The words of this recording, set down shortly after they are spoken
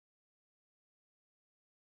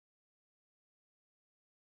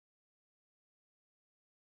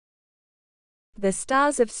The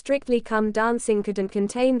stars of Strictly Come Dancing couldn't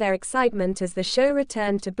contain their excitement as the show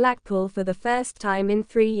returned to Blackpool for the first time in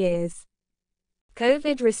 3 years.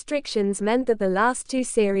 COVID restrictions meant that the last 2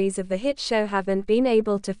 series of the hit show haven't been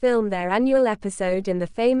able to film their annual episode in the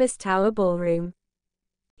famous Tower Ballroom.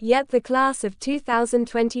 Yet the class of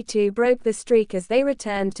 2022 broke the streak as they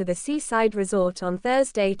returned to the seaside resort on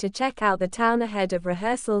Thursday to check out the town ahead of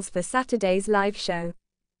rehearsals for Saturday's live show.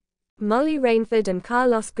 Molly Rainford and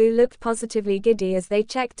Carlos Gu looked positively giddy as they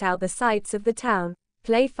checked out the sights of the town,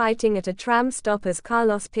 play fighting at a tram stop as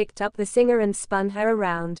Carlos picked up the singer and spun her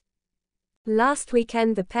around. Last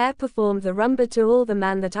weekend the pair performed the rumba to All the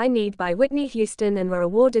Man That I Need by Whitney Houston and were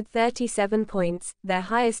awarded 37 points, their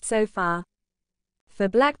highest so far. For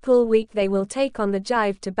Blackpool Week they will take on the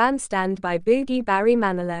Jive to Bandstand by Boogie Barry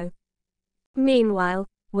Manilow. Meanwhile,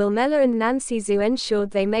 Will Mellor and Nancy Zhu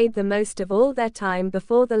ensured they made the most of all their time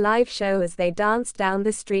before the live show as they danced down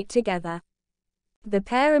the street together. The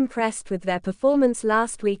pair impressed with their performance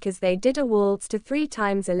last week as they did a waltz to 3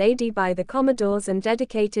 Times a Lady by the Commodores and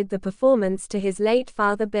dedicated the performance to his late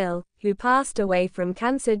father Bill, who passed away from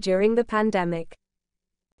cancer during the pandemic.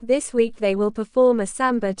 This week they will perform a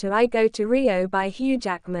samba to I Go to Rio by Hugh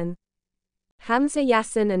Jackman. Hamza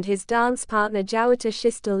Yassin and his dance partner Jawata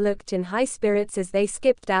Shistal looked in high spirits as they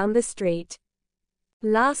skipped down the street.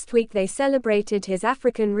 Last week they celebrated his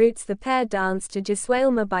African roots. The pair danced to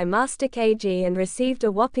Jiswalema by Master KG and received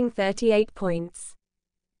a whopping 38 points.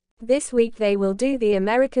 This week they will do the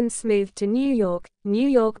American Smooth to New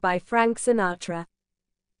York by Frank Sinatra.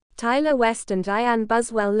 Tyler West and Diane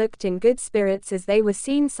Buswell looked in good spirits as they were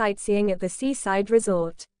seen sightseeing at the seaside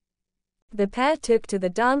resort. The pair took to the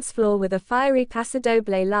dance floor with a fiery paso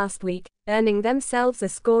doble last week, earning themselves a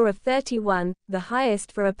score of 31, the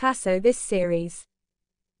highest for a paso this series.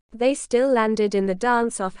 They still landed in the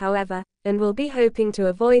dance-off however, and will be hoping to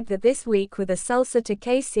avoid that this week with a salsa to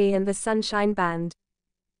KC and the Sunshine Band.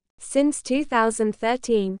 Since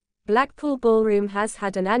 2013, Blackpool Ballroom has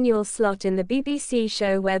had an annual slot in the BBC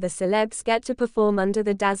show where the celebs get to perform under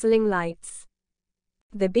the dazzling lights.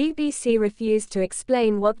 The BBC refused to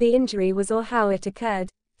explain what the injury was or how it occurred,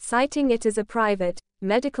 citing it as a private,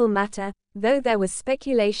 medical matter, though there was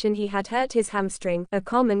speculation he had hurt his hamstring, a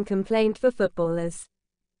common complaint for footballers.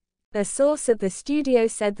 A source at the studio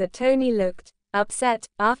said that Tony looked upset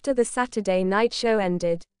after the Saturday night show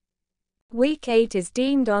ended. Week 8 is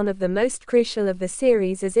deemed one of the most crucial of the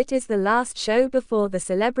series as it is the last show before the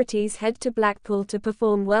celebrities head to Blackpool to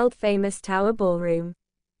perform world-famous Tower Ballroom.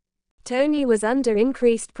 Tony was under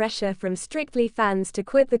increased pressure from Strictly fans to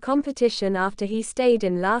quit the competition after he stayed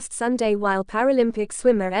in last Sunday while Paralympic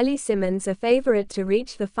swimmer Ellie Simmonds, a favourite to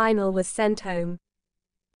reach the final, was sent home.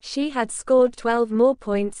 She had scored 12 more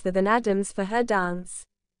points than Adams for her dance.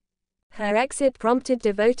 Her exit prompted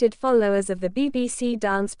devoted followers of the BBC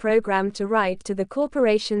dance programme to write to the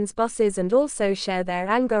corporation's bosses and also share their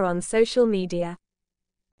anger on social media.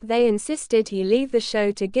 They insisted he leave the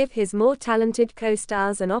show to give his more talented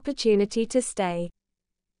co-stars an opportunity to stay.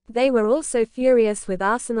 They were also furious with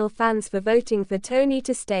Arsenal fans for voting for Tony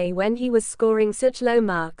to stay when he was scoring such low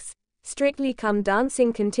marks. Strictly Come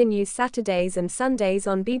Dancing continues Saturdays and Sundays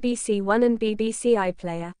on BBC One and BBC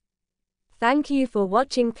iPlayer. Thank you for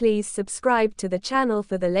watching. Please subscribe to the channel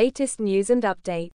for the latest news and updates.